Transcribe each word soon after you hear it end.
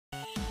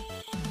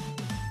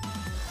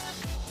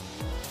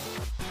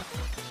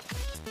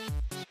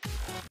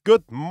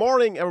Good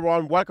morning,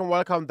 everyone.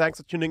 Welcome. Thanks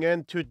for tuning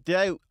in.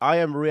 Today, I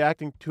am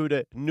reacting to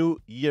the New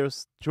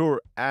Year's Tour.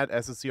 And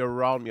as you see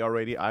around me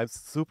already, I'm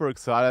super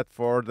excited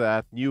for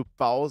that new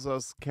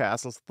Bowser's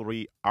Castles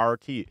 3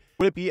 RT.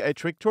 Will it be a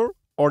trick tour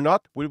or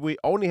not? Will we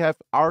only have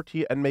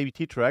RT and maybe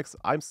T tracks?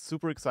 I'm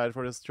super excited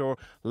for this tour.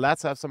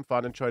 Let's have some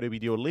fun. Enjoy the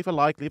video. Leave a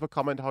like, leave a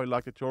comment how you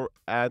like the tour,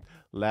 and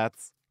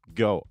let's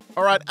go.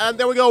 All right, and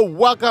there we go.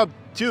 Welcome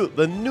to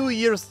the New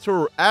Year's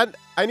Tour. And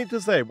I need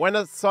to say, when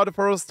I saw the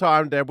first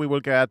time that we will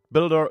get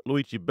Builder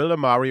Luigi, Builder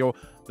Mario,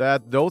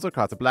 that Dozer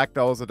cards, the black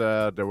Dozer,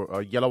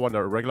 the yellow one,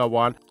 the regular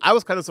one, I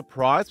was kind of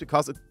surprised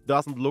because it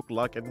doesn't look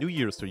like a New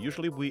Year's Tour.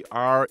 Usually we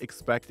are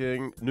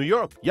expecting New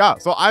York. Yeah,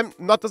 so I'm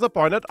not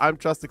disappointed. I'm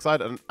just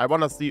excited and I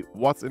want to see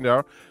what's in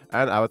there.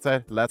 And I would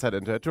say, let's head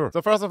into a tour.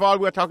 So first of all,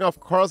 we're talking, of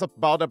course,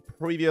 about the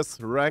previous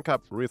rank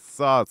up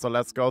results. So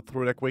let's go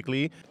through that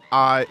quickly.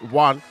 I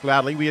won,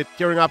 gladly. We are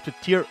tearing up to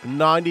tier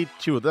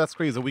 92. That's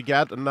crazy. So we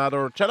get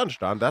another challenge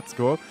done. That's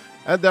cool.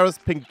 And there is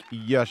Pink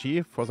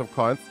Yoshi for some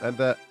coins. And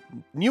the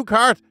new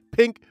card,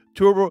 Pink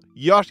Turbo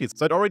Yoshi.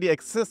 So it already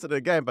existed in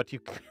the game, but you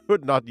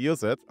could not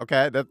use it.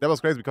 Okay, that was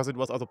crazy because it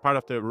was also part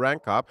of the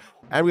rank up.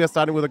 And we are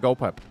starting with a go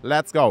pipe.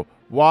 Let's go.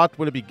 What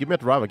will it be? Give me a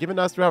driver. Give me a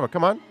nice driver.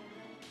 Come on.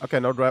 Okay,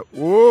 no drive.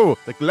 Ooh,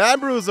 the Glam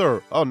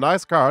Bruiser. Oh,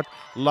 nice card.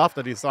 Love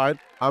the design.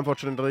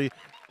 Unfortunately,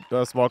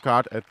 the small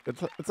card,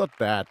 it's not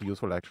that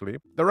useful, actually.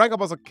 The rank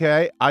up was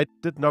okay. I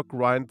did not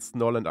grind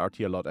Snowland RT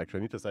a lot, actually.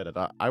 I need to say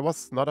that. I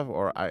was not,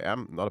 I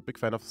am not a big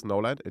fan of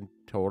Snowland in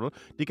total.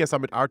 DK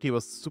Summit RT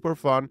was super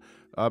fun.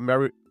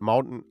 Mary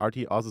Mountain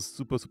RT also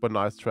super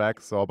nice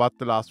track. So, but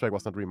the last track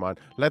was not really mine.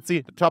 Let's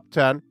see the top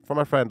 10 from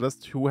my friend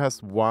list who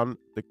has won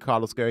the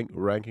Carlos Gang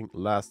ranking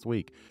last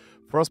week.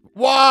 First,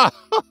 what?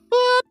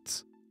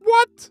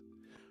 What?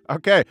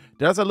 Okay,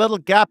 there's a little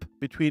gap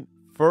between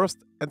first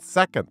and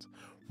second.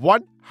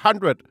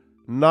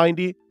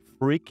 190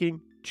 freaking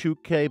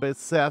 2K by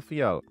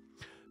Safiel.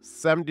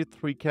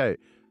 73K.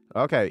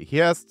 Okay,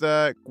 here's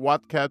the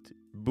Quad Cat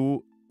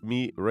Boo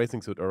Me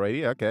racing suit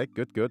already. Okay,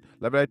 good.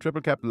 Level 8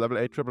 triple cap, level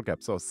 8 triple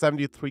cap. So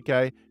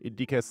 73K in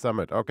DK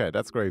Summit. Okay,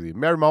 that's crazy.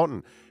 Mary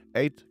Mountain,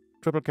 8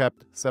 triple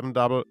capped, 7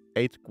 double,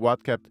 8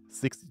 quad capped,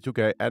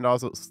 62K, and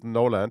also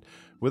Snowland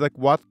with a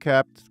quad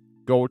capped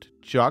gold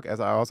jug, as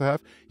I also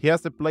have. He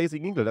has the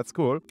Blazing Eagle, that's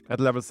cool,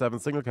 at level 7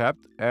 single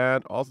capped,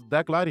 and also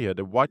that glider here,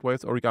 the White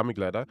Waves Origami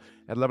glider,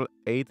 at level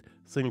 8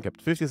 single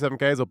capped.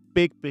 57K, so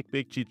big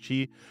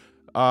GG.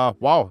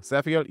 Wow,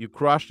 Safiel, you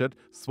crushed it.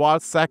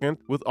 Swal second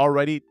with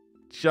already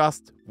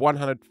just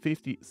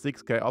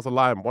 156K. Also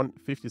Lime,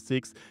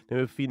 156. Then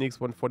we have Phoenix,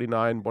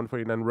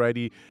 149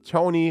 ready.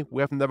 Tony,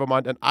 we have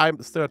Nevermind, and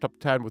I'm still at top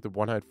 10 with the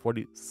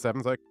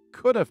 147, so I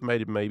could have made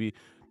it maybe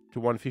to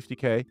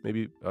 150K,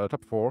 maybe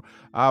top 4.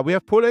 We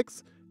have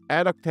Pulix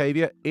and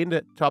Octavia in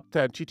the top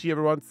 10. GG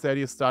everyone,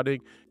 Sadie is starting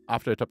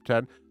after the top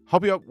 10.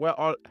 Hope you were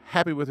all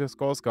happy with your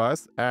scores,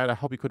 guys, and I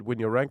hope you could win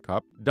your rank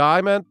up.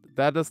 Diamond,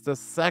 that is the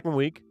second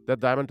week that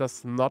Diamond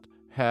does not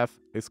have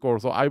a score.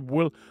 So I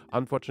will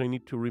unfortunately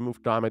need to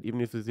remove Diamond, even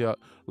if he's a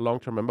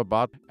long-term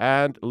member.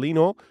 And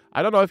Lino,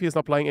 I don't know if he's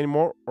not playing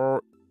anymore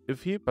or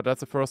but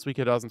that's the first week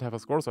he doesn't have a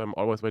score, so I'm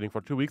always waiting for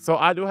 2 weeks. So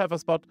I do have a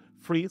spot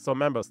free, so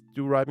members,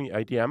 do write me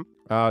a DM,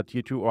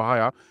 tier 2 or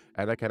higher,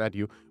 and I can add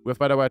you. We have,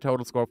 by the way, a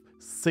total score of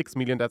 6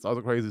 million. That's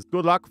also crazy.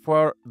 Good luck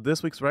for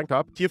this week's rank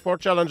up. Tier 4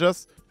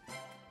 challenges,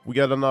 we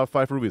get another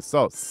 5 rubies.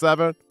 So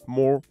 7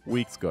 more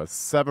weeks, guys.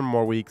 7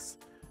 more weeks.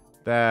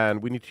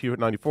 Then we need tier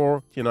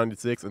 94, tier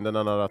 96, and then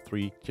another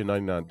 3, tier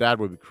 99. That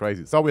would be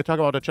crazy. So we're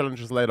talking about the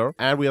challenges later,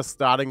 and we are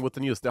starting with the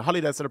news. The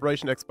holiday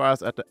celebration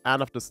expires at the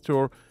end of this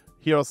tour.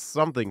 Here are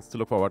some things to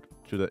look forward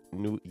to the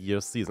New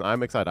Year's season.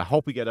 I'm excited. I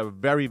hope we get a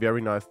very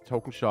nice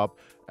token shop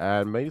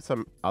and maybe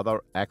some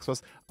other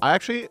extras. I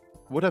actually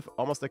would have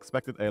almost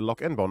expected a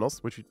lock-in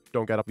bonus, which you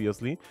don't get,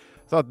 obviously.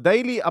 So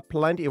daily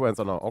aplenty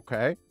events are now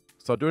okay.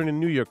 So during the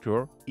New Year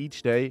tour,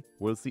 each day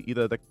we'll see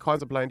either the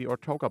coins aplenty or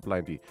token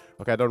aplenty.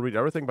 Okay, I don't read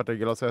everything, but the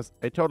yellow says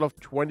a total of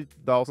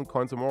 20,000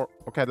 coins or more.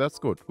 Okay, that's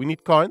good. We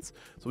need coins,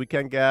 so we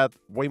can get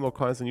way more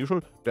coins than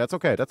usual. That's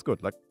okay, that's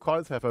good. Like,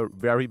 coins have a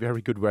very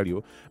good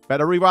value.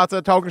 Better rewards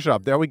at the token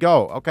shop. There we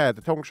go. Okay,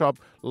 the token shop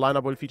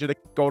lineup will feature the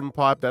golden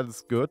pipe. That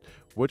is good,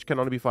 which can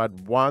only be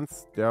fired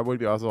once. There will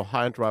be also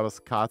high-end drivers,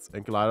 cards,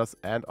 and gliders,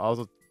 and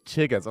also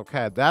tickets.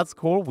 Okay, that's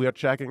cool. We are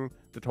checking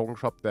the token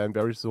shop then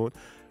very soon.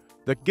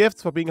 The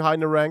gifts for being high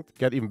in the rank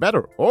get even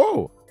better.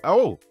 Oh,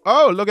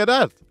 look at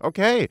that.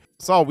 Okay,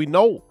 so we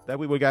know that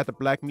we will get the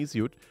black me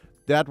suit.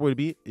 That will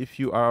be if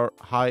you are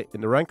high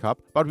in the rank up.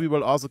 But we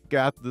will also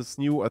get this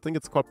new, I think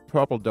it's called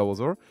Purple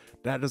Dozer.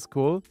 That is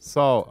cool.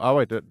 So, oh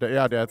wait,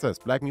 yeah, there it says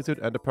black me suit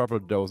and the Purple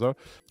Dozer.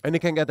 And you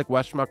can get the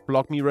question mark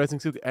block me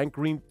racing suit and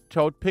green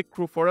toad pit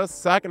crew for the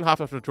second half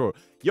of the tour.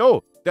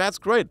 Yo, that's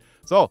great.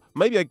 So,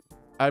 maybe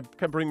I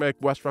can bring my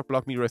Westrock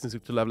Block Me Racing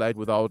Suit to level 8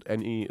 without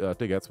any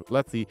tickets.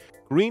 Let's see.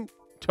 Green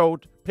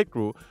Toad Pit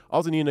Crew,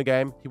 also new in the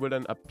game. He will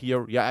then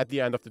appear, at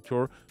the end of the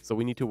tour. So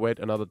we need to wait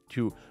another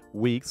 2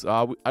 weeks.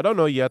 I don't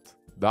know yet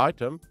the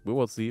item. We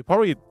will see.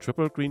 Probably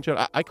triple green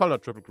shell. I call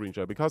it triple green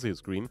shell because he is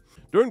green.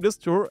 During this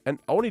tour, and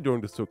only during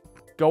this tour,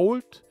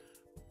 gold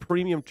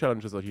premium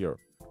challenges are here.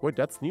 Wait,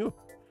 that's new.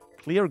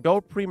 Clear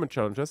gold premium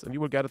challenges, and you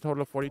will get a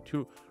total of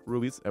 42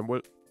 rubies, and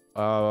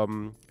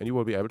you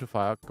will be able to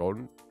fire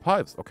golden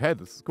pipes. Okay,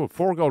 this is cool.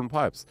 4 golden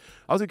pipes.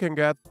 Also, you can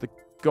get the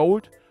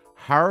gold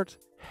hard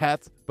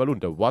hat balloon.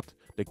 The what?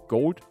 The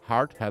gold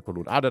hard hat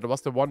balloon. Ah, that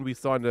was the one we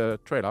saw in the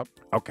trailer.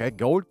 Okay,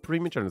 gold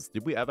premium challenges.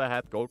 Did we ever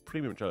had gold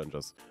premium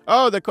challenges?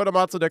 Oh, the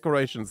Kodamatsu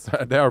decorations.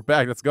 They are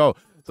back. Let's go.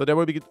 So there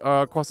will be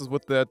courses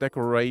with the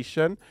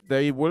decoration.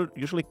 They will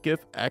usually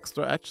give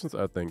extra actions,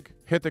 I think.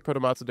 Hit the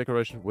Kodamatsu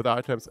decoration with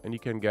items, and you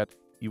can get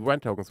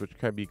event tokens, which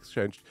can be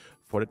exchanged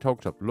for the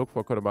token shop. Look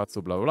for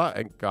Kodamatsu, blah, blah, blah,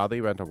 and gather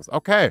event tokens.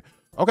 Okay.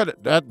 Okay,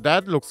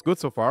 that looks good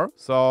so far.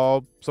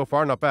 So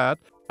far, not bad.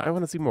 I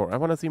want to see more. I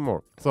want to see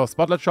more. So,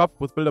 Spotlight Shop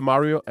with Builder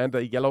Mario and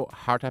the yellow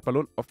hard hat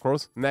balloon. Of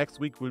course, next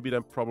week will be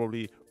then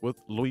probably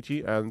with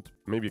Luigi and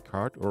maybe a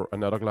card or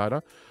another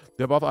glider.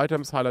 The above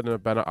items highlighted in the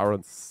banner are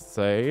on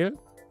sale.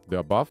 The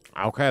above.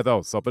 Okay,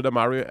 though. So, Builder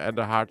Mario and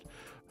the hard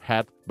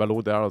hat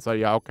balloon there. So,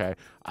 yeah, okay.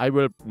 I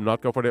will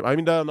not go for them. I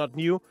mean, they're not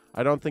new.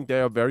 I don't think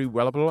they are very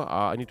valuable.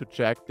 I need to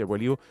check their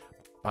value.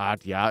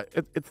 But yeah,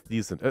 it's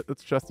decent.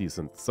 It's just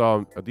decent.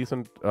 So, a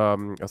decent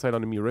sale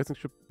on the Mii Racing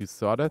Ship. We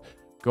saw that.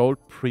 Gold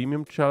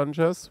premium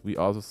challenges. We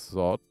also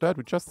saw that.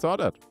 We just saw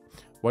that.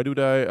 Why do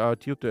they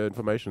tube the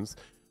informations?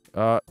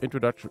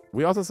 Introduction.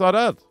 We also saw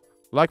that.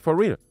 Like for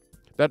real.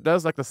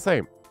 That's like the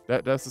same.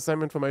 That's the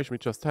same information we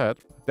just had.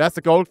 That's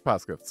the gold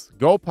pass gifts.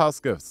 Gold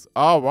pass gifts.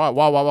 Oh, wow,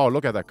 wow, wow, wow.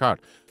 Look at that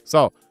card.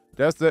 So,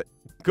 there's the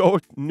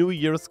gold New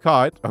Year's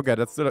card. Okay,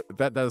 that's still,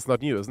 that is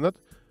not new, isn't it?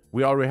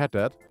 We already had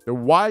that. The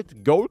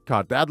wild gold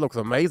card. That looks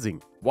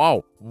amazing.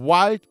 Wow.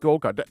 Wild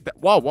gold card.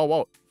 Wow, wow,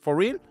 wow. For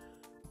real?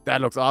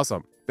 That looks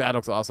awesome. That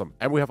looks awesome.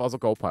 And we have also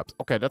gold pipes.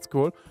 Okay, that's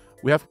cool.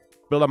 We have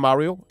Builder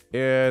Mario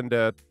in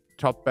the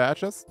top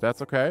badges.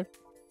 That's okay.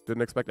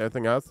 Didn't expect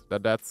anything else.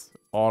 That's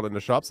all in the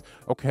shops.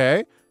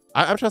 Okay.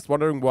 I'm just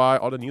wondering why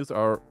all the news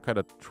are kind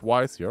of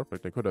twice here.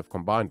 Like they could have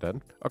combined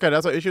then. Okay,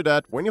 there's an issue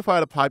that when you fire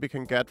the pipe you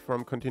can get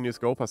from continuous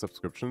gold pass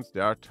subscriptions,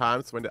 there are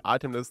times when the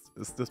item list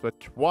is displayed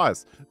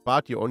twice,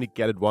 but you only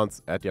get it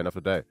once at the end of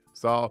the day.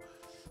 So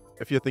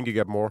if you think you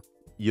get more,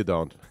 you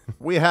don't.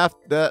 We have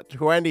the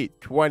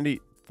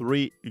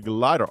 2023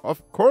 glider,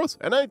 of course.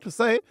 And I need to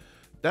say,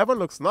 that one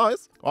looks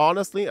nice.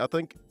 Honestly, I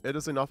think it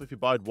is enough if you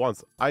buy it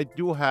once. I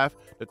do have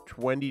the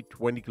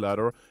 2020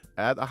 glider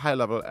at a high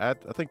level at,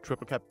 I think,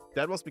 triple cap.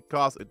 That was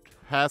because it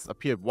has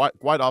appeared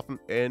quite often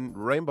in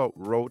Rainbow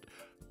Road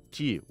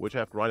T, which I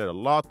have grinded a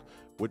lot,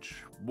 which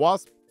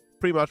was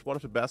pretty much one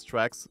of the best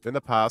tracks in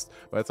the past,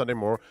 but it's not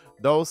anymore.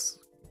 Those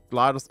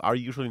gliders are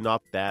usually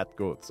not that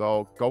good,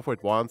 so go for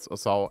it once or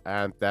so,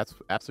 and that's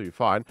absolutely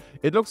fine.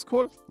 It looks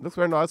cool. It looks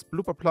very nice.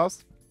 Blooper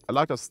Plus. I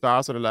like the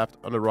stars on the left,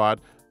 on the right.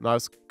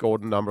 Nice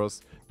golden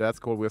numbers. That's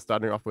cool. We're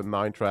starting off with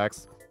 9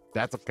 tracks.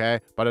 That's okay,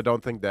 but I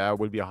don't think there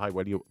will be a high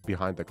value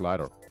behind the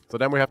glider. So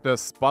then we have the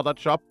Spotlight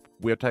Shop.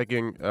 We're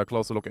taking a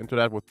closer look into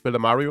that with Builder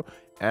Mario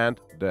and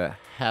the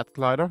hat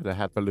glider, the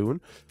hat balloon.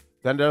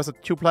 Then there's a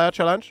 2-player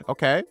challenge.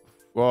 Okay,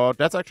 well,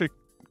 that's actually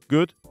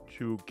good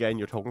to gain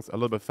your tokens a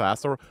little bit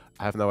faster.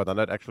 I have never done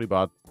that actually,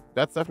 but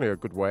that's definitely a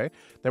good way.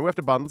 Then we have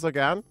the bundles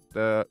again,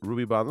 the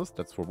Ruby bundles.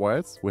 That's for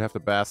whales. We have the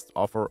best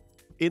offer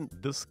in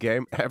this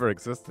game ever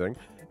existing.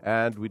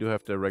 And we do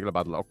have the regular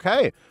bundle.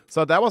 Okay,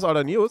 so that was all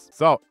the news.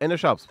 So, in the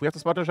shops, we have the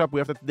Spotlight Shop,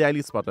 we have the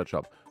daily Spotlight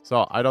Shop.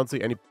 So, I don't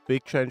see any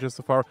big changes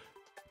so far.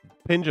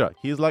 Pinja,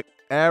 he's like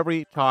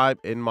every time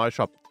in my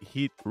shop.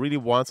 He really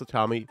wants to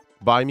tell me,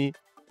 buy me,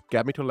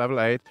 get me to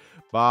level 8.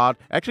 But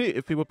actually,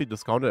 if he would be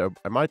discounted,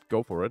 I might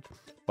go for it.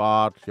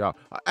 But yeah,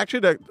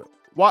 actually,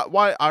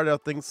 why are there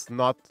things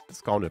not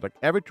discounted? Like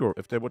every tour,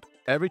 if they would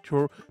every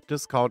tour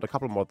discount a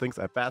couple more things,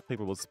 I bet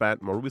people would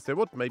spend more rubies. They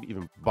would maybe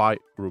even buy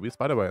rubies.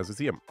 By the way, as you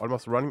see, I'm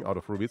almost running out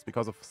of rubies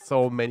because of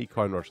so many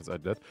coin rushes I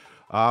did.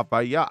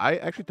 But yeah, I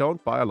actually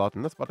don't buy a lot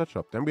in the Spotlight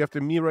Shop. Then we have the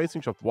Mii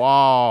Racing Shop.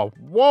 Wow.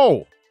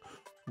 Whoa.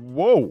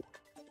 Whoa.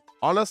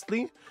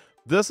 Honestly,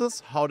 this is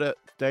how the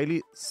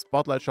daily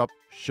Spotlight Shop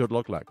should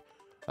look like.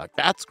 Like,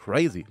 that's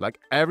crazy. Like,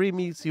 every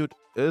Mii suit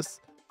is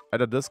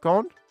at a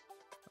discount.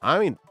 I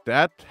mean,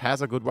 that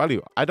has a good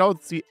value. I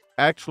don't see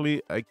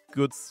actually a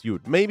good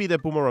suit. Maybe the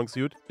Boomerang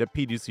suit, the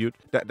PG suit.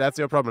 That's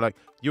your problem. Like,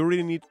 you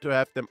really need to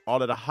have them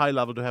all at a high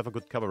level to have a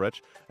good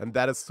coverage. And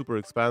that is super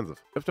expensive.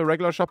 If the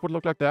regular shop would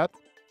look like that,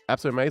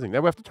 absolutely amazing.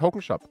 Then we have the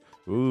token shop.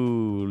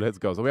 Ooh, let's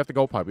go. So we have the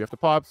gold pipe. We have the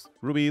pipes,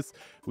 rubies.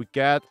 We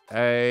get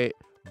a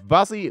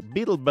Buzzy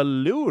Beetle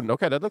balloon.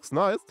 Okay, that looks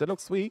nice. That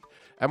looks sweet.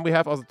 And we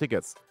have also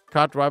tickets.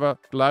 Card driver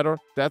glider.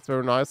 That's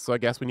very nice. So I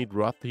guess we need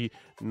roughly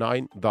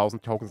 9,000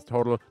 tokens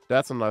total.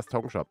 That's a nice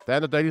token shop.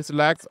 Then the daily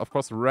selects, of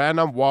course,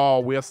 random. Wow,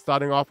 we are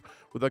starting off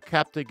with a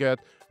cap ticket,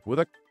 with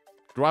a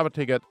driver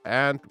ticket,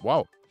 and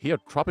wow, here,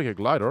 tropical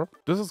glider.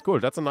 This is cool.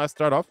 That's a nice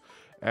start off.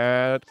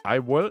 And I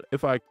will,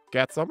 if I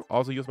get some,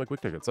 also use my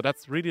quick tickets. So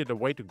that's really the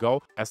way to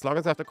go. As long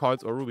as I have the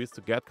coins or rubies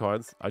to get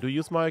coins, I do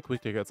use my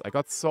quick tickets. I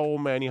got so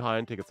many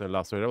high-end tickets in the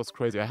last raid. That was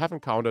crazy. I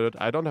haven't counted it.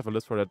 I don't have a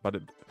list for that, but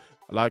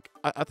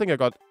I think I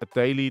got a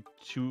daily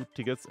 2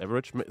 tickets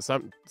average.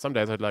 Some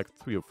days I had like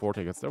 3 or 4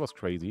 tickets. That was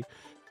crazy.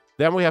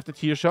 Then we have the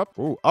tier shop.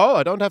 Ooh. Oh,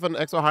 I don't have an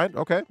extra high-end.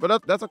 Okay,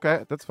 but that's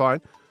okay. That's fine.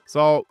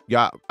 So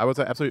yeah, I would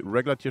say absolutely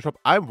regular tier shop.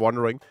 I'm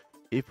wondering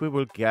if we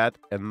will get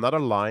another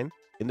line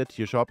in the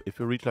tier shop if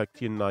we reach like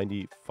tier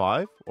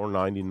 95 or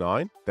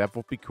 99. That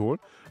would be cool.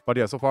 But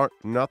yeah, so far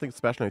nothing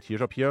special in the tier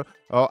shop here.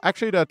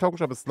 Actually, the token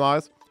shop is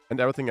nice and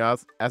everything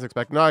else as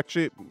expected. No,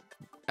 actually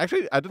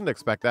I didn't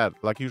expect that.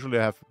 Like usually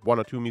I have 1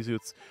 or 2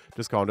 Misuits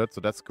discounted,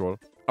 so that's cool.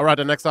 Alright,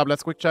 then next up,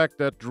 let's quick check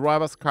the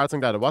driver's cards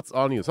and data. What's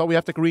all new? So we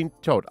have the green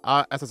toad.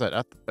 As I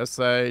said, it's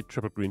a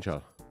triple green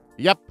shell.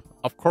 Yep,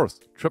 of course,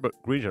 triple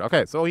green shell.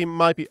 Okay, so he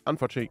might be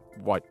unfortunately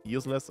quite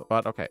useless,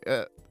 but okay.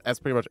 As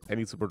pretty much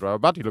any super driver,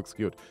 but he looks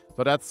cute.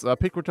 So that's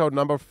Picro Toad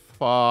number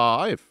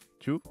 5.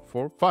 2,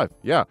 4, 5.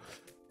 Yeah.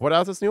 What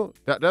else is new?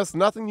 There's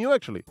nothing new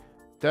actually.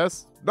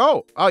 There's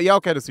no. Oh yeah,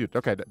 okay, the suit.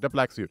 Okay, the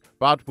black suit.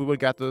 But we will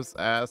get this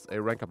as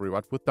a rank up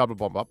reward with double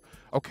bomb up.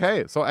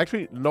 Okay, so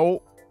actually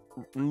no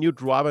new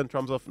driver in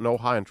terms of no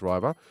high-end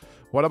driver.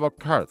 What about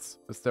cards?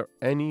 Is there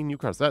any new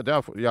cards?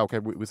 Yeah, okay,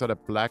 we saw the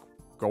black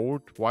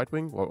gold white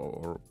wing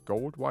or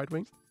gold white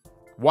wing.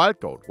 Wild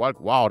gold.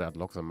 Wow, that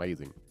looks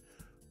amazing.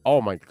 Oh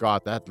my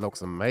god, that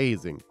looks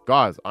amazing.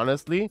 Guys,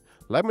 honestly,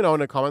 let me know in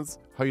the comments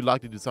how you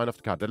like the design of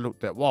the card.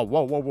 Whoa.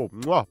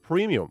 Mwah,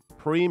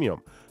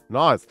 premium.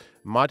 Nice.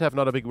 Might have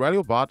not a big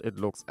value, but it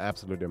looks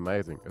absolutely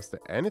amazing. Is there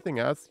anything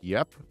else?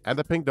 Yep. And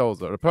the pink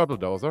dozer, the purple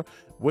dozer,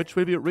 which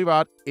will be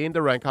rewarded in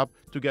the rank up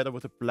together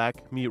with a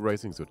black me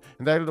racing suit.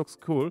 And that looks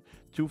cool.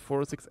 2,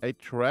 4, 6, 8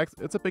 tracks.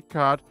 It's a big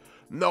card.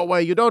 No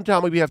way, you don't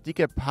tell me we have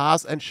DK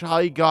Pass and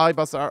Shy Guy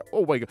Bazaar.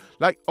 Oh my god.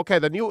 Like, okay,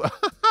 the new...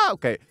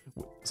 okay.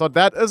 So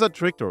that is a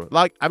trick tour.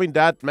 Like, I mean,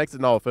 that makes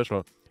it now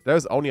official.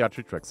 There's only a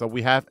trick track. So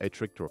we have a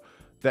trick tour.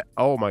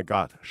 Oh my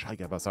god, Shy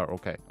Guy Bazaar,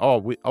 okay.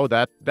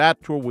 That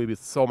tour will be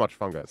so much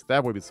fun, guys.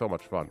 That will be so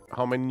much fun.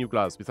 How many new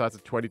gliders besides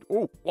the 20?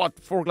 Oh, what?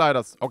 4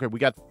 gliders. Okay, we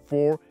got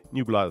 4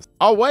 new gliders.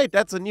 Oh wait,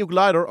 that's a new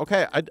glider.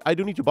 Okay, I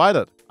do need to buy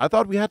that. I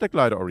thought we had the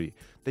glider already.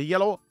 The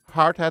yellow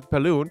hard hat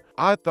balloon.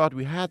 I thought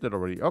we had that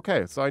already.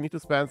 Okay, so I need to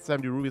spend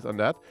 70 rubies on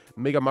that.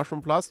 Mega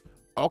Mushroom Plus.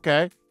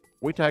 Okay,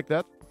 we take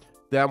that.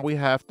 Then we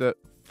have the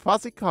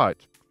Fuzzy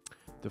Kite.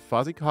 The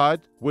Fuzzy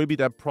Kite will be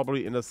then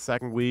probably in the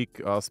second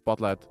week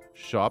Spotlight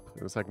shop.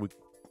 In the second week,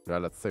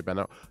 let's say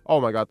banner.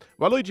 Oh my god.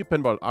 Waluigi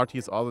Pinball RT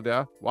is also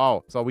there.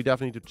 Wow. So we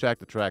definitely need to check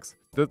the tracks.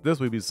 This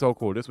will be so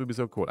cool. This will be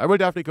so cool. I will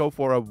definitely go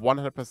for a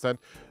 100%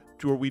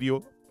 tour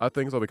video. I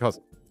think so because,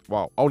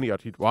 wow, only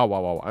RT.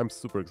 Wow. I'm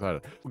super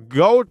excited.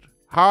 Gold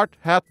Hard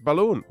Hat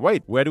Balloon.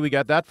 Wait, where do we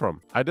get that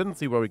from? I didn't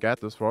see where we get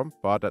this from,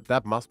 but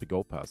that must be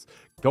Go Pass.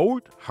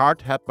 Gold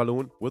Hard Hat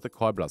Balloon with a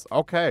Coil Blast.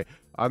 Okay,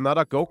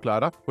 another Go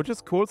Glider, which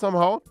is cool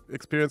somehow.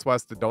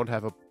 Experience-wise, they don't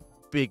have a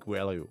big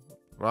value.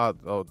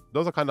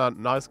 Those are kind of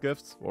nice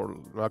gifts, or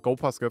Go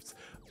Pass gifts.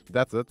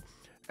 That's it.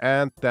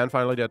 And then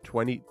finally, there are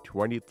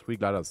 2023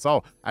 gliders.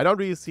 So, I don't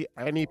really see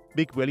any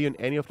big value in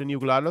any of the new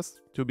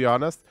gliders, to be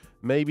honest.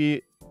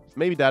 Maybe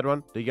that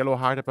one, the yellow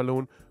Hard Hat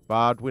Balloon.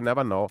 But we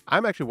never know.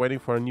 I'm actually waiting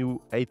for a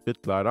new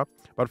 8-bit glider.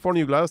 But 4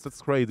 new gliders,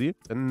 that's crazy.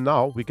 And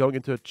now we're going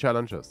into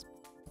challenges.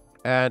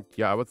 And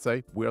yeah, I would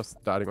say we are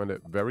starting on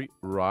the very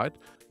right.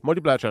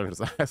 Multiplayer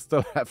challenges. I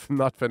still have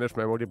not finished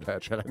my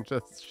multiplayer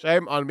challenges.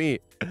 Shame on me.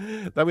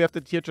 Then we have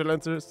the tier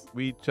challenges.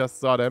 We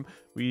just saw them.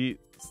 We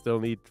still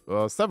need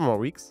 7 more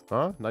weeks.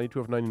 92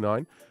 of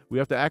 99. We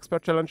have the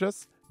expert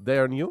challenges. They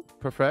are new.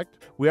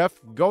 Perfect. We have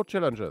Go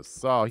challenges.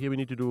 So here we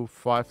need to do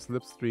 5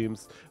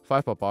 slipstreams,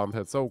 5 bomb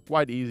hits. So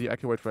quite easy.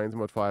 Activate frames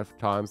mode 5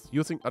 times.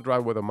 Using a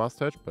driver with a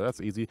mustache, but that's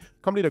easy.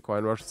 Complete a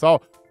coin rush.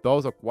 So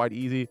those are quite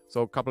easy.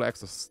 So a couple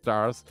extra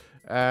stars.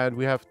 And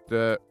we have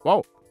the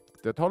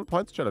total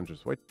points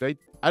challenges. Wait,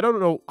 I don't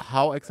know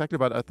how exactly,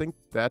 but I think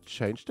that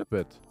changed a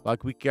bit.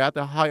 Like we get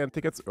the high-end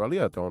tickets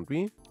earlier, don't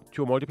we?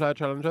 2 multiplier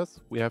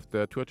challenges. We have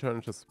the tour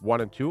challenges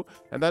 1 and 2,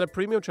 and then the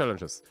premium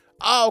challenges.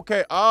 Oh,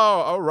 okay. Oh,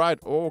 all right.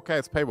 Okay,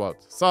 it's paywall.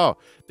 So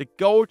the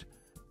gold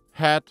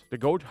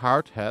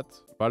hard hat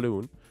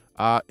balloon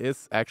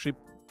is actually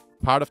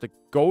part of the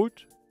gold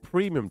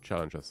premium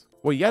challenges.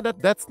 Well, yeah,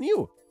 that's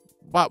new.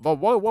 But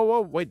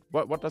whoa, wait,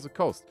 what does it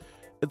cost?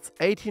 It's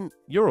 18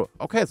 euro.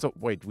 Okay, so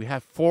wait, we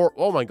have 4.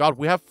 Oh my god,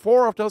 we have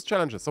 4 of those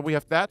challenges. So we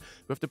have that.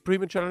 We have the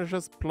premium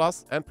challenges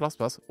plus and plus.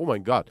 Oh my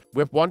god.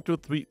 We have 1, 2,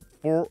 3,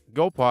 4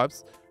 go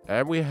pipes.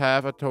 And we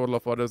have a total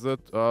of, what is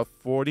it?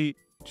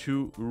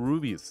 42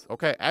 rubies.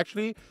 Okay,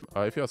 actually,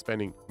 if you're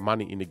spending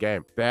money in the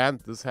game, then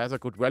this has a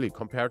good value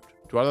compared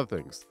to other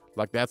things.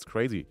 Like, that's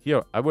crazy.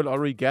 Here, I will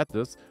already get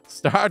this.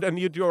 Start a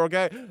new tour,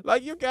 okay?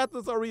 Like, you get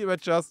this already by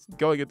just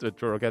going into a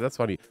tour, okay? That's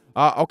funny.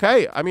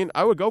 Okay, I mean,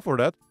 I will go for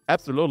that.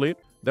 Absolutely.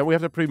 Then we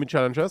have the premium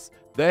challenges.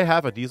 They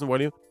have a decent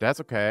value. That's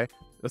okay.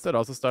 Does that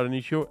also start a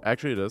new tour?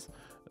 Actually, it is.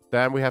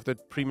 Then we have the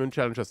premium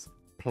challenges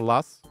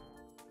plus.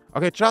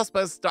 Okay, just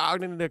by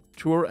starting the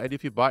tour, and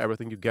if you buy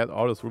everything, you get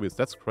all those rubies.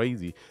 That's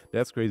crazy.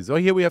 That's crazy. So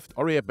here we have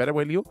already a better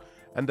value.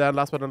 And then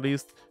last but not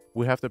least,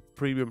 we have the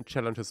premium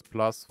challenges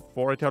plus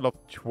for a total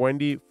of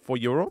 24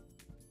 euro.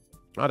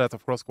 That's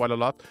of course quite a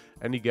lot.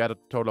 And you get a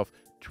total of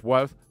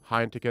 12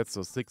 high-end tickets,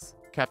 so 6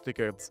 cap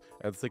tickets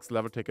and 6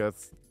 level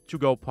tickets, 2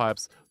 gold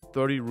pipes,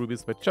 30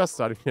 rubies by just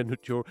starting a new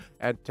tour,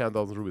 and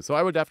 10,000 rubies. So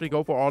I will definitely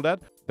go for all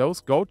that.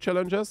 Those gold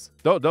challenges,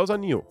 those are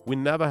new. We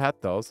never had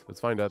those. It's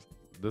fine that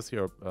this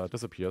here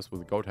disappears with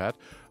the gold hat.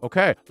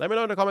 Okay, let me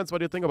know in the comments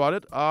what you think about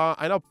it.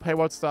 I know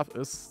paywall stuff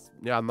is,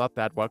 yeah, not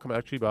that welcome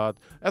actually, but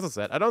as I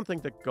said, I don't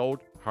think the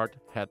gold hard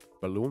hat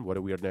balloon, what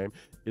a weird name,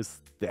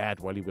 is that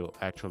valuable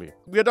actually.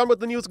 We are done with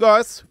the news,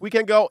 guys. We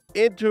can go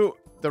into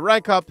the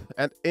rank up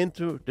and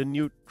into the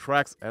new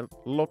tracks, and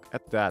look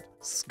at that.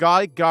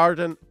 Sky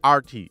Garden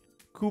RT,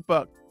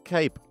 Cooper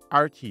Cape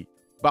RT,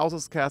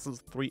 Bowser's Castle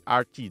 3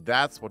 RT.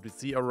 That's what we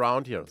see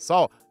around here.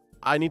 So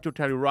I need to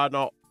tell you right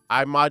now,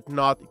 I might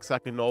not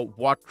exactly know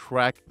what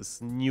track is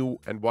new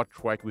and what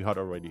track we had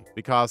already,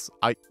 because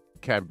I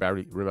can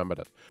barely remember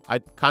that. I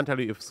can't tell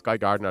you if Sky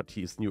Garden RT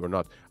is new or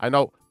not. I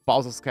know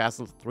Bowser's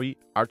Castle 3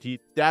 RT,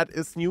 that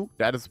is new.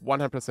 That is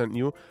 100%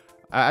 new.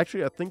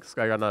 Actually, I think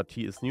Sky Garden RT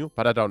is new,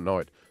 but I don't know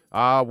it.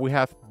 We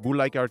have Bull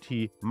Lake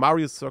RT,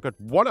 Mario Circuit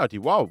 1 RT.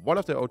 Wow, one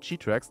of the OG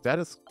tracks. That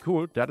is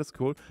cool. That is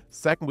cool.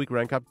 Second week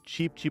rank up,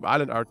 Cheap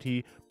Island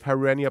RT,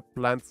 Perennia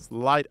Plant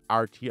Slide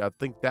RT. I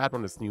think that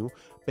one is new.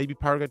 Baby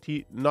Park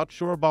RT, not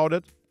sure about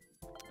it.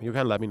 You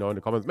can let me know in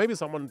the comments. Maybe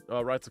someone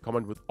writes a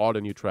comment with all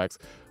the new tracks.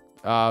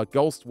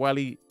 Ghost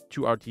Valley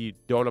 2 RT,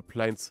 Donut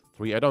Plains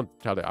 3. I don't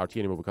tell the RT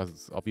anymore because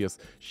it's obvious.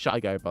 Shy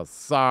Guy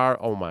Bazaar.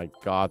 Oh my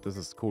god, this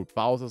is cool.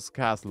 Bowser's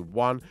Castle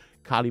 1,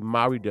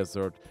 Kalimari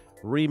Desert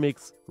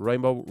Remix,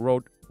 Rainbow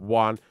Road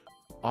 1.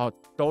 Oh,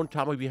 don't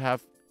tell me we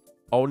have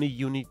only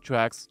unique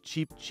tracks.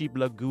 Cheap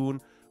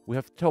Lagoon. We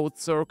have Toad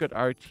Circuit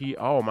RT.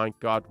 Oh my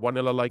god,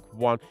 Vanilla Like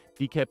 1,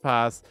 DK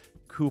Pass,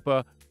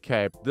 Cooper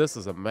Cape. This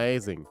is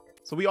amazing.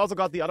 So we also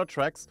got the other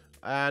tracks,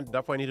 and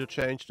therefore I need to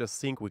change the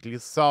sync quickly.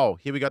 So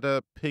here we got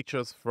the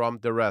pictures from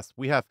the rest.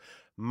 We have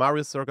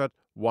Mario Circuit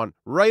 1,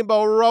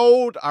 Rainbow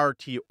Road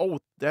RT. Oh,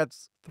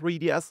 that's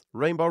 3DS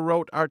Rainbow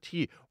Road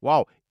RT.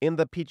 Wow, in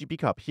the PGP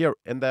Cup here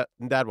in that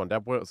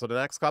one. So the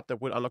next cup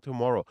that will unlock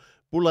tomorrow.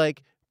 Bull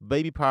Lake,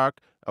 Baby Park.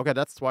 Okay,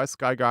 that's twice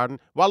Sky Garden.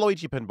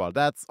 Waluigi Pinball.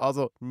 That's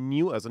also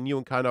new, as a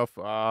new kind of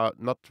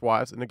not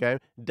twice in the game.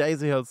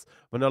 Daisy Hills,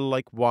 Vanilla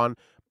Lake 1,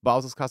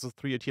 Bowser's Castle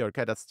 3 RT.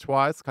 Okay, that's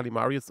twice.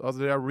 Kalimari is also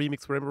there.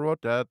 Remix Rainbow Road.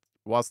 That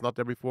was not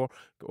there before.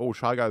 Oh,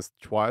 Shy Guy is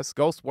twice.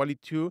 Ghost Valley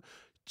 2.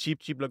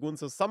 Cheap Lagoon,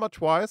 so some are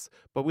twice,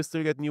 but we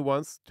still get new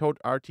ones. Toad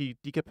RT,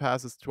 DK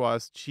Pass is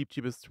twice, Cheap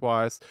is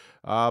twice.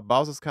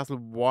 Bowser's Castle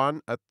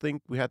 1, I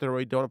think we had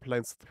already. Donut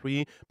Plains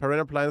 3,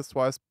 Perennial Plains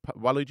twice,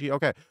 Waluigi,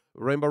 okay.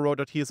 Rainbow Road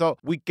RT, so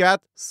we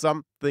get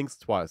some things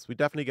twice. We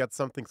definitely get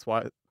some things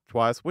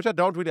twice, which I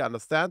don't really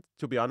understand,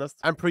 to be honest.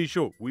 I'm pretty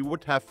sure we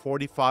would have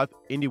 45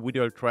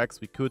 individual tracks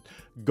we could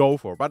go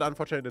for, but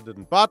unfortunately it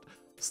didn't. But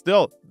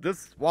still,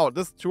 this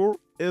tour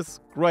is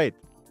great.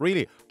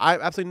 Really,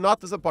 I'm absolutely not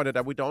disappointed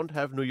that we don't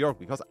have New York,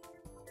 because,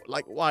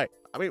 like, why?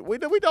 I mean, we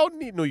don't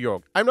need New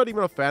York. I'm not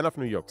even a fan of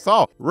New York.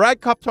 So,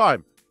 rank up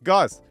time.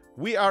 Guys,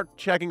 we are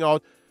checking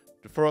out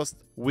the first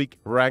week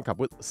rank up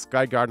with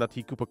Sky Garden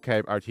RT, Cooper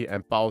Cape RT,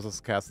 and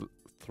Bowser's Castle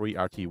 3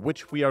 RT,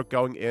 which we are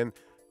going in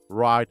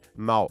right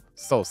now.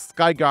 So,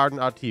 Sky Garden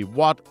RT,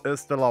 what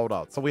is the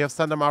loadout? So, we have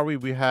Santa Maria,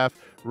 we have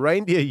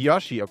Reindeer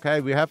Yoshi, okay?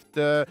 We have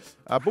the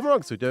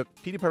Boomerang suit, the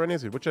PD Perennial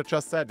suit, which I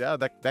just said. Yeah,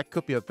 that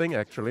could be a thing,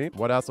 actually.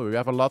 What else? So we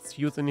have a lot of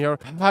suits in here.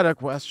 Had a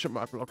question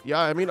mark block. Yeah,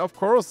 I mean, of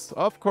course,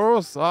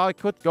 I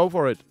could go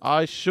for it.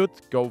 I should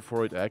go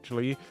for it,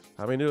 actually.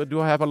 I mean, I do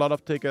have a lot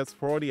of tickets,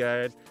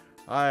 48.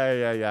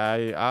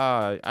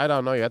 I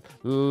don't know yet.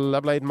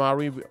 Level 8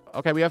 Mario.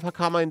 Okay, we have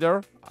Hakama in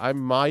there. I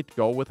might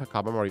go with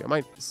Hakama Mario. I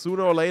mean,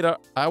 sooner or later,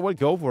 I will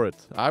go for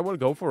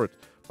it.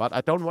 But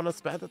I don't want to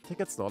spend the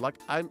tickets now. Like,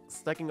 I'm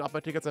stacking up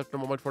my tickets at the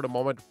moment for the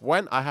moment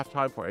when I have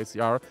time for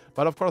ACR.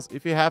 But of course,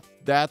 if you have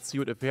that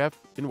suit, if you have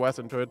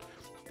invested into it,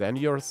 then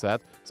you're set.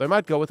 So I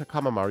might go with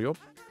Hakama Mario.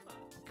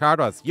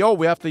 Card-wise. Yo,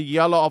 we have the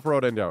yellow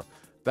off-road in there.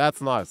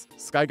 That's nice.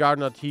 Sky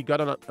Garden RT got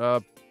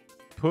a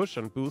push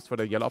and boost for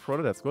the yellow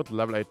off-roader. That's good.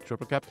 Level 8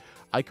 triple cap.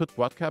 I could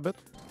quad cap it.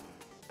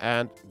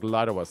 And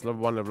glider was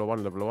level 1, level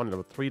 1, level 1,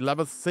 level 3,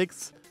 level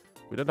 6.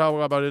 We don't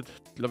know about it.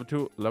 Level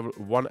 2, level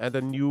 1, and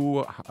a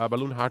new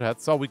balloon hard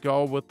hat. So we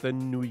go with the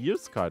New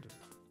Year's card.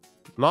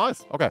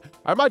 Nice. Okay.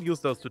 I might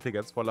use those 2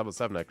 tickets for level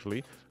 7,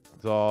 actually.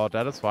 So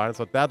that is fine.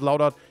 So that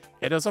loadout,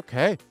 it is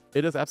okay.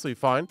 It is absolutely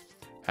fine.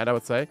 And I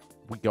would say,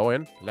 we go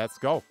in. Let's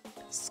go.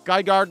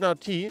 Sky Garden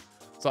RT.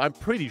 So I'm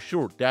pretty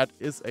sure that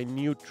is a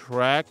new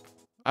track.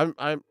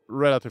 I'm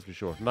relatively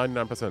sure.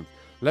 99%.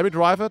 Let me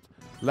drive it.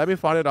 Let me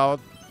find it out.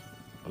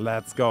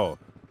 Let's go.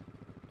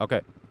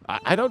 Okay.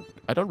 I don't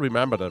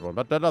remember that one,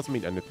 but that doesn't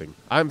mean anything.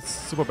 I'm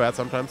super bad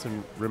sometimes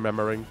in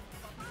remembering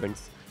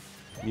things.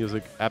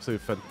 Music,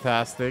 absolutely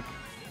fantastic.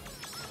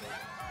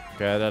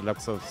 Okay,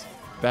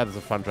 that is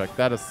a fun track.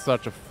 That is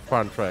such a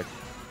fun track.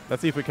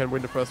 Let's see if we can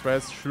win the first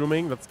race.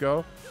 Schlooming, let's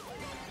go.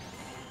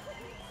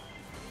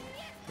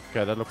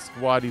 Okay, that looks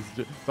quite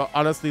easy. So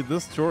honestly,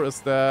 this tour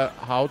is the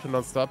how to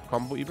non-stop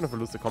combo. Even if we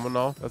lose the combo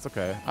now, that's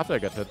okay. After I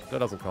get hit, that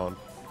doesn't count.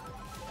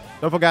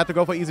 Don't forget to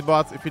go for easy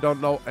bots if you don't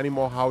know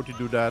anymore how to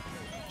do that.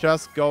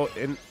 Just go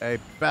in a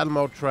battle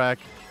mode track,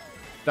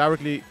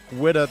 directly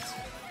with it,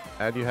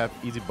 and you have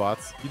easy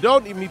bots. You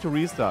don't even need to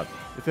restart.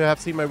 If you have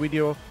seen my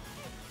video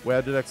where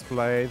I did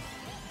explain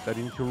that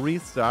you need to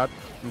restart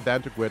and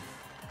then to quit,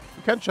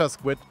 you can just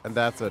quit and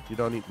that's it. You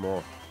don't need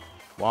more.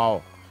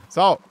 Wow.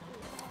 So,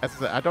 as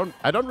I said,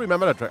 I don't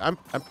remember that track. I'm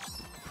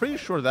pretty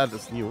sure that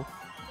is new,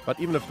 but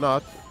even if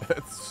not,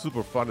 it's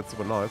super fun. It's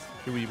super nice.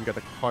 Here we even get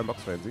a coin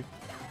box frenzy.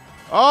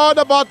 Oh,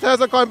 the bot has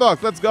a coin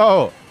box. Let's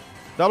go.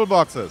 Double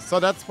boxes. So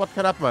that's what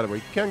can happen, by the way.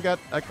 You can get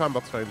a coin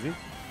box frenzy,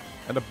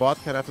 and the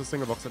bot can have the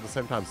single box at the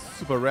same time.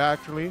 Super rare,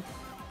 actually.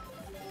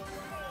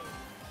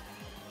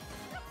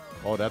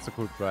 Oh, that's a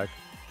cool track.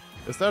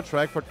 Is there a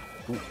track for...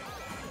 Ooh.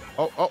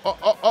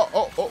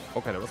 Oh.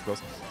 Okay, that was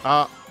close.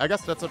 I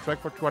guess that's a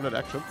track for 200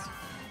 actions.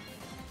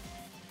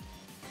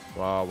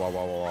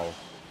 Wow.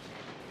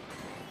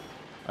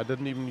 I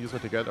didn't even use my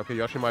ticket. Okay,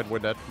 Yoshi might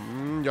win that.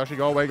 Yoshi,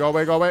 go away.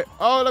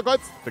 Oh, the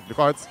coins. Take the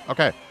coins.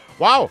 Okay.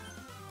 Wow.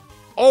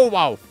 Oh,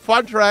 wow.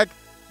 Fun track.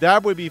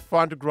 That will be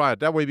fun to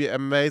grind. That will be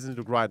amazing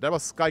to grind. That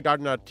was Sky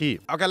Gardener T.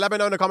 Okay, let me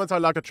know in the comments how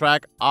you like the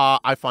track.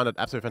 I find it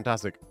absolutely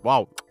fantastic.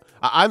 Wow.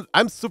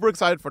 I'm super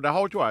excited for the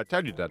whole tour. I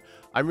tell you that.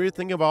 I'm really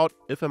thinking about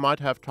if I might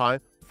have time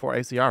for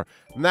ACR.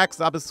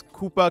 Next up is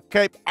Cooper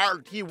Cape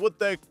RT with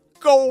the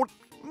gold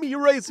Me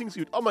racing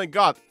suit. Oh my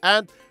god.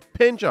 And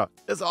Pincher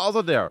is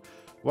also there.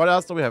 What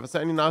else do we have? Is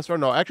there any nice draw?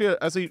 No, actually,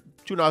 I see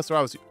two nice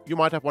draws. You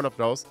might have one of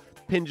those.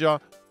 Pincher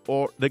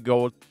or the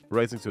gold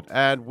racing suit.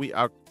 And we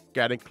are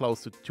getting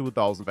close to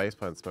 2,000 base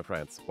points, my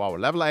friends. Wow,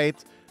 level 8,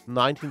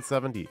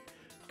 1970.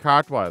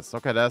 Card-wise,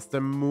 okay, that's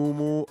the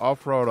Moo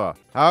Off-Roader.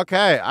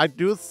 Okay, I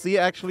do see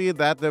actually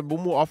that the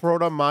Moo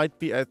Off-Roader might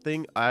be a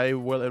thing I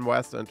will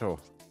invest into.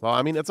 Well,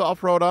 I mean, it's an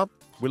off-roader.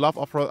 We love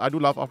off-road. I do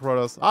love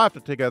off-roaders. I have the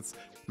tickets.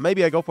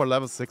 Maybe I go for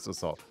level 6 or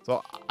so.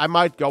 So I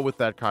might go with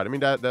that card. I mean,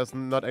 there's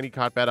not any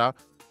card better.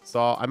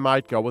 So I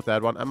might go with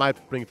that one. I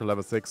might bring it to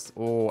level 6.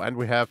 Oh, and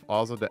we have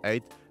also the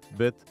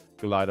 8-bit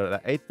glider, the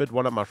 8-bit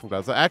one-up mushroom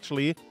glider. So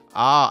actually,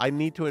 I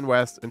need to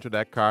invest into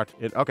that card.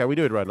 Okay, we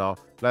do it right now.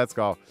 Let's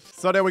go.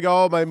 So there we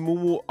go. My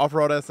Moo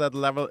Off-Roader is at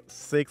level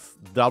 6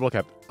 double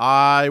cap.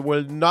 I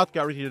will not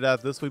guarantee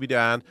that this will be the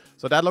end.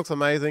 So that looks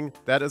amazing.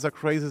 That is a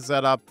crazy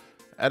setup.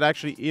 And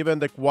actually, even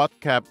the quad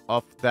cap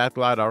of that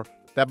glider,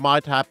 that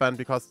might happen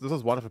because this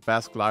is one of the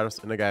best gliders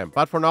in the game.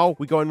 But for now,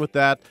 we go in with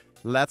that.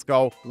 Let's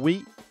go.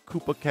 We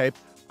Cooper Cape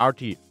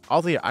RT.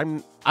 Also here,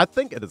 I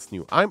think it is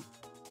new. I'm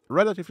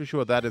relatively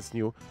sure that is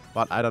new,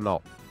 but I don't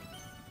know.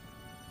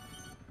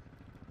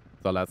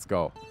 So let's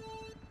go.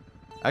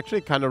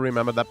 Actually, kind of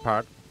remember that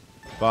part,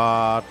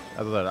 but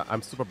as I said,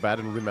 I'm super bad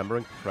in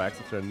remembering tracks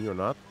if they're new or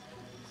not.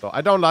 So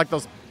I don't like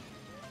those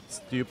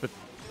stupid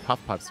puff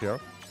pipes here.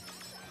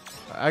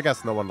 I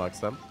guess no one likes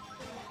them.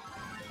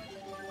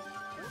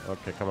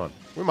 Okay, come on.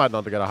 We might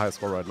not get a high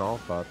score right now,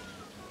 but...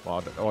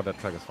 Wow, oh, that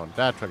track is fun.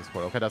 That track is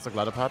cool. Okay, that's a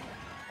glider part.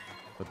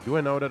 But do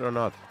I know that or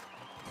not?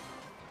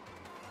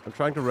 I'm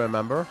trying to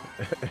remember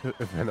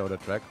if I know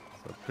that track.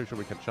 So I'm pretty sure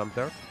we can jump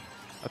there.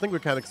 I think we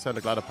can extend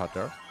the glider part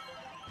there.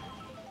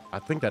 I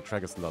think that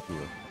track is not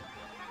new.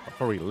 But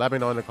for real, let me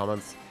know in the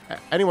comments.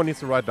 Anyone needs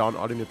to write down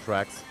all the new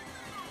tracks.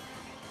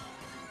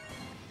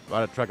 Well,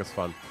 that track is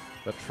fun.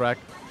 That track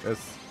is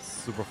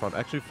super fun.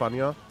 Actually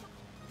funnier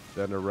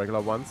than the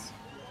regular ones.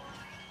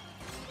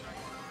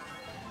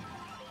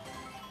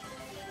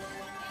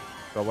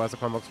 So where's the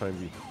coin box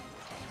frenzy?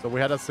 So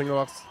we had a single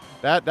box.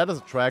 That is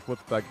a track with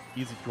like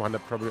easy 200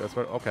 probably as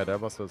well. Okay,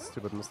 that was a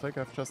stupid mistake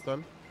I've just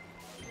done.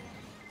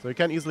 So you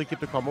can easily keep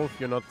the combo if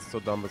you're not so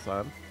dumb as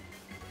I am.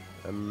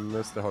 And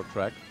miss the whole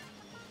track.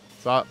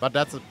 So, but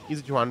that's an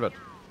easy 200.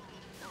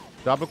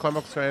 Double coin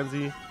box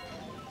frenzy.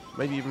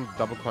 Maybe even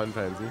double coin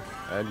frenzy.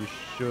 And you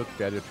should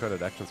get your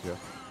 200 actions here.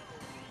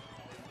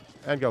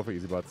 And go for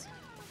easy bots.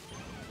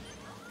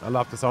 I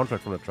love the soundtrack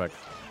from the track.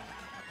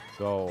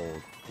 So,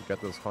 to get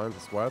those coins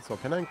as well. So,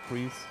 can I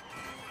increase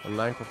the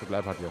length of the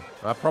glide part here?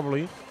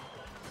 Probably.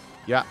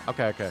 Yeah,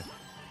 okay.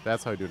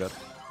 That's how you do that.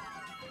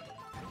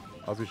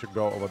 Also, we should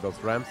go over those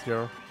ramps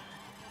here.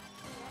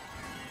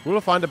 We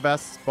will find the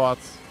best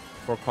spots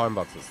for coin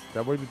boxes.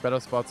 There will be better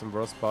spots and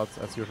worse spots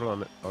as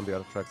usual on the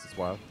other tracks as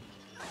well.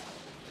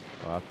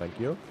 Thank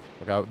you.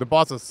 Okay, the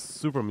boss is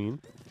super mean.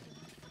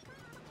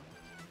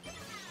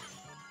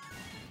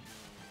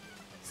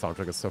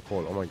 Soundtrack is so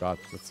cool. Oh my god,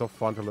 it's so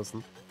fun to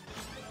listen.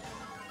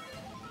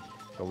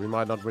 So we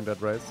might not win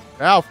that race.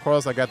 Yeah, of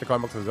course, I get the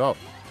coin box as well.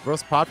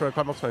 Worst part for a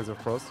coin box race, of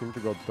course, you need to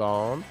go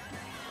down.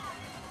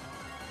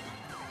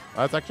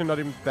 It's actually not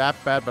even that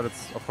bad, but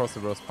it's, of course, the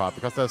worst part.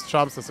 Because there's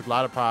jumps, there's a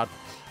glider part.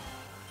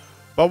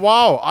 But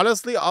wow,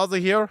 honestly, also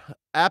here,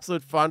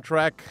 absolute fun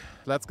track.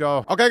 Let's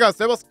go. Okay, guys,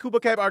 that was Cooper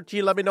Cape RT.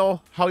 Let me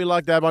know how you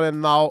like that one.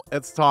 And now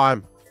it's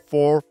time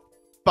for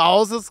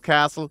Bowser's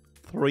Castle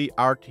 3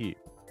 RT.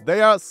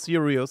 They are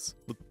serious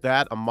with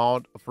that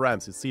amount of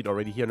ramps. You see it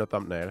already here in the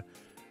thumbnail.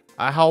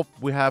 I hope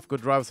we have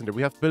good drivers in there.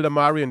 We have Builder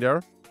Mario in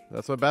there.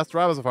 That's my best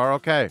driver so far.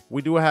 Okay,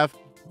 we do have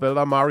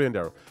Builder Mario in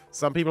there.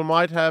 Some people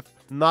might have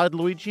Knight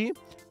Luigi.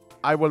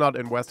 I will not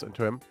invest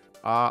into him.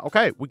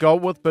 Okay, we go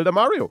with Builder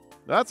Mario.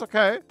 That's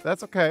okay.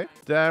 That's okay.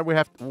 Then we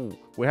have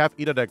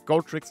either the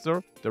Gold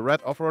Trickster, the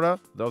Red Off-Roader.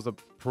 Those are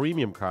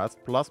premium cards.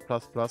 Plus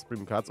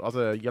premium cards.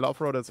 Also, the Yellow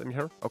Off-Roader is in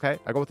here. Okay,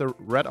 I go with the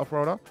Red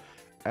Off-Roader.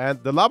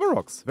 And the Lava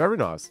Rocks. Very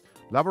nice.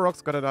 Lava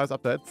Rocks got a nice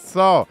update.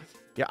 So,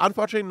 yeah,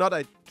 unfortunately not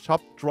a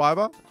top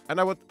driver. And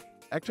I would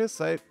actually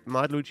say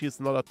Knight Luigi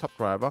is not a top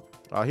driver.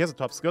 He has a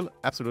top skill.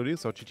 Absolutely.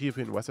 So, GG if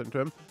you invested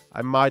into him.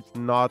 I might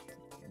not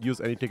use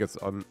any tickets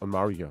on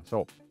Mario here.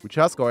 So, we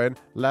just go in.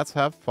 Let's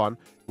have fun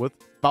with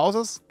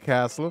Bowser's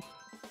Castle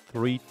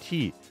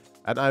 3T.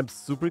 And I'm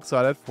super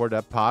excited for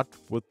that part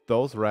with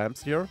those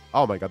ramps here.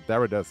 Oh my god,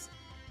 there it is.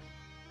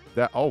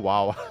 There. Oh,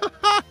 wow.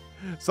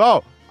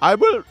 So, I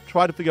will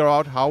try to figure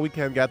out how we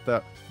can get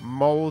the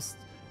most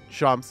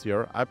jumps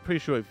here. I'm pretty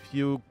sure if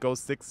you go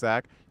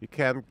zigzag, you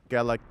can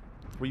get like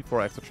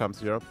 3-4 extra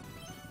jumps here.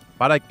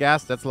 But I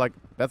guess that's like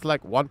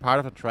one part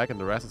of the track and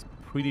the rest is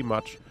pretty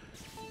much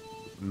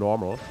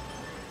normal.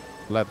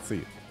 Let's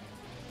see.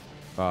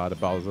 The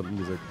Bowser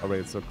music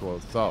already is so cool.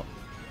 So,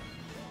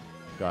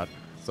 God.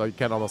 So you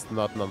can almost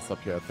not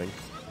non-stop here, I think.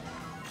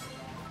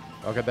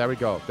 Okay, there we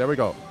go. There we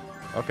go.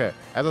 Okay,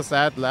 as I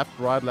said, left,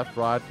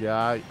 right.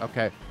 Yeah,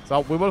 okay.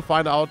 So we will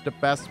find out the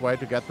best way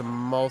to get the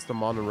most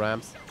amount of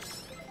ramps.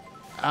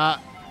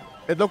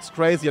 It looks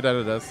crazier than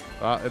it is.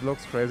 It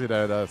looks crazier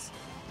than it is.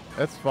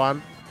 It's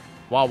fun.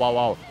 Wow, wow,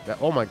 wow.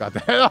 Oh my god.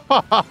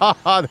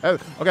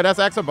 Okay, that's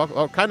extra box.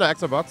 Oh, kind of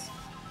extra box.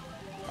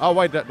 Oh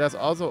wait, there's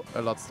also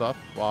a lot of stuff.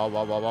 Wow,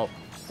 wow, wow, wow.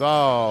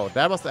 So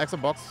that was the extra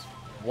box.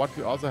 What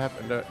we also have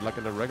in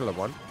the regular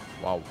one.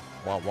 Wow,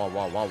 wow, wow,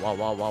 wow, wow, wow,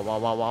 wow, wow, wow,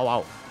 wow, wow,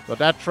 wow. So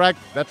that track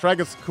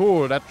is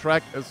cool. That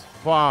track is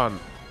fun.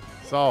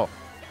 So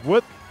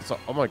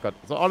oh my god.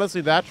 So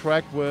honestly, that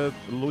track with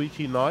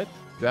Luigi Knight,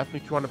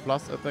 definitely 200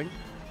 plus, I think.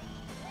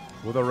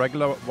 With a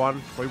regular one,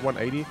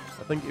 180.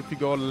 I think if you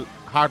go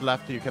hard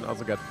left, you can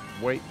also get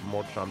way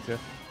more jumps here.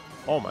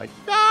 Oh my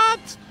god!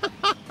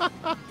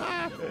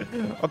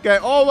 Okay,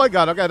 oh my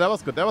god. Okay, that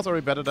was good. That was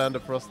already better than the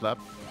first lap.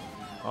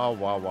 Oh,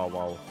 wow, wow,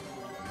 wow.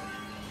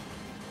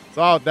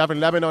 So,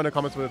 definitely let me know in the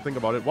comments what you think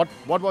about it.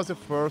 What was your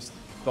first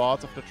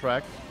thoughts of the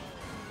track?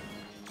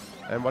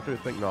 And what do you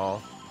think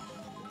now?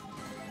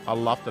 I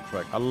love the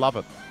track. I love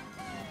it.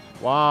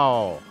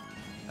 Wow.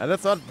 And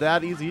it's not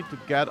that easy to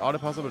get all the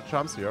possible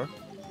jumps here.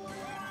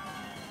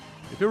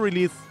 If you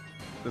release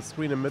the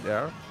screen in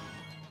midair,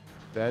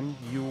 then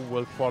you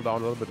will fall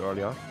down a little bit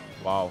earlier.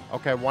 Wow.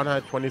 Okay,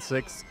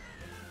 126.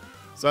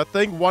 So I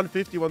think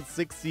 150,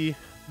 160,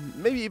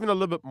 maybe even a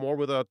little bit more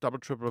with a double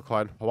triple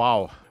climb.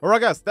 Wow.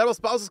 Alright guys, that was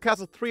Bowser's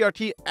Castle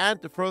 3RT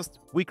and the first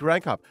week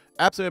rank up.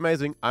 Absolutely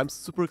amazing. I'm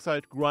super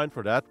excited to grind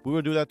for that. We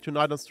will do that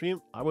tonight on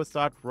stream. I will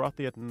start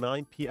roughly at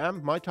 9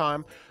 PM my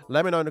time.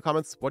 Let me know in the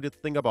comments what you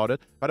think about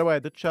it. By the way, I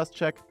did just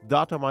check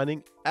data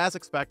mining as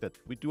expected.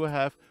 We do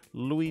have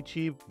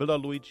Luigi, Builder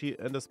Luigi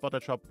in the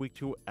Spotlight Shop week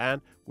 2,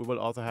 and we will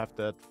also have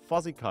that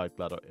Fuzzy Kite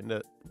ladder in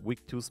the week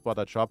 2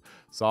 Spotlight Shop.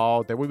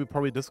 So they will be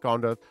probably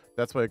discounted.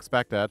 That's what I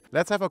expected.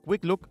 Let's have a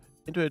quick look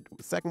into a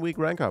second week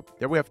rank up.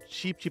 There we have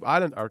Cheap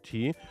Island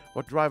RT.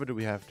 What driver do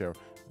we have there?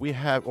 We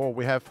have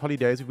Holly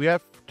Daisy. We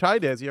have Ty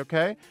Daisy,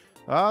 okay?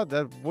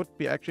 That would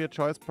be actually a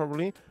choice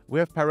probably. We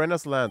have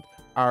Piranha's Land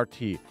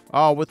RT.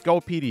 Oh, with Go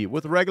PD,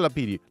 with regular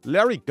PD.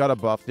 Larry got a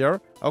buff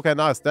there. Okay,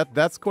 nice.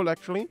 That's cool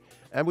actually.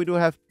 And we do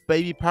have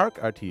Baby Park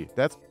RT.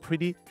 That's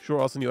pretty sure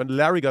also new. And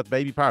Larry got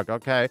Baby Park.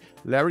 Okay.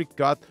 Larry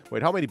got...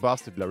 Wait, how many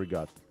buffs did Larry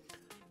got?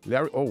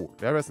 Larry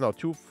has now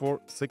 2, 4,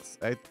 6,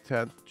 8,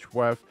 10,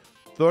 12,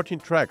 13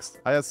 tracks.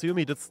 I assume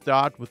he did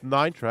start with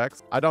 9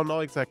 tracks. I don't know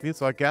exactly,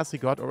 so I guess he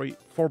got already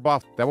 4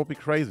 buffs. That would be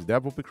crazy.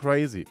 That would be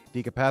crazy.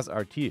 DK Pass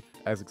RT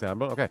as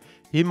example. Okay.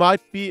 He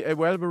might be a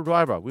valuable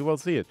driver. We will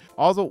see it.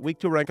 Also, week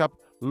 2 rank up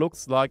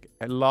looks like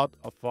a lot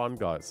of fun,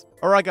 guys.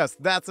 Alright, guys.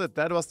 That's it.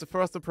 That was the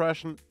first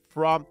impression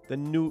from the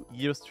New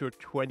Year's Tour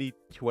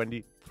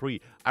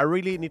 2023. I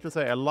really need to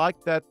say I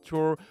like that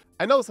tour.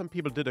 I know some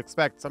people did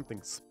expect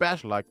something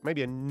special, like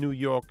maybe a New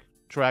York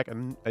track,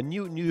 a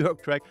new New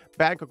York track,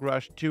 Bangkok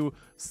Rush 2,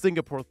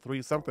 Singapore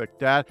 3, something like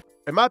that.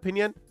 In my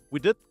opinion,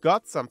 we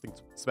got something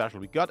special.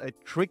 We got a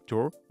trick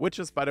tour, which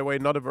is, by the way,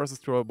 not a versus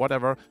tour or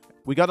whatever.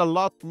 We got a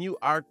lot new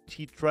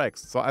RT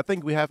tracks. So I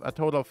think we have a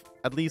total of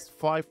at least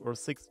 5 or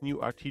 6 new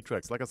RT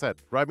tracks. Like I said,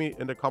 write me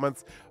in the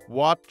comments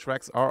what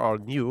tracks are all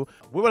new.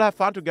 We will have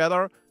fun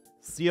together.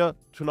 See you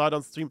tonight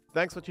on stream.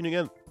 Thanks for tuning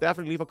in.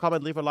 Definitely leave a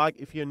comment, leave a like.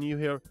 If you're new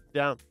here,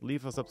 then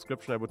leave a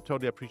subscription. I would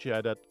totally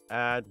appreciate it.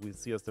 And we'll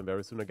see us then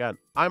very soon again.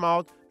 I'm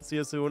out. See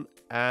you soon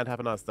and have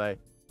a nice day.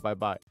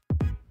 Bye-bye.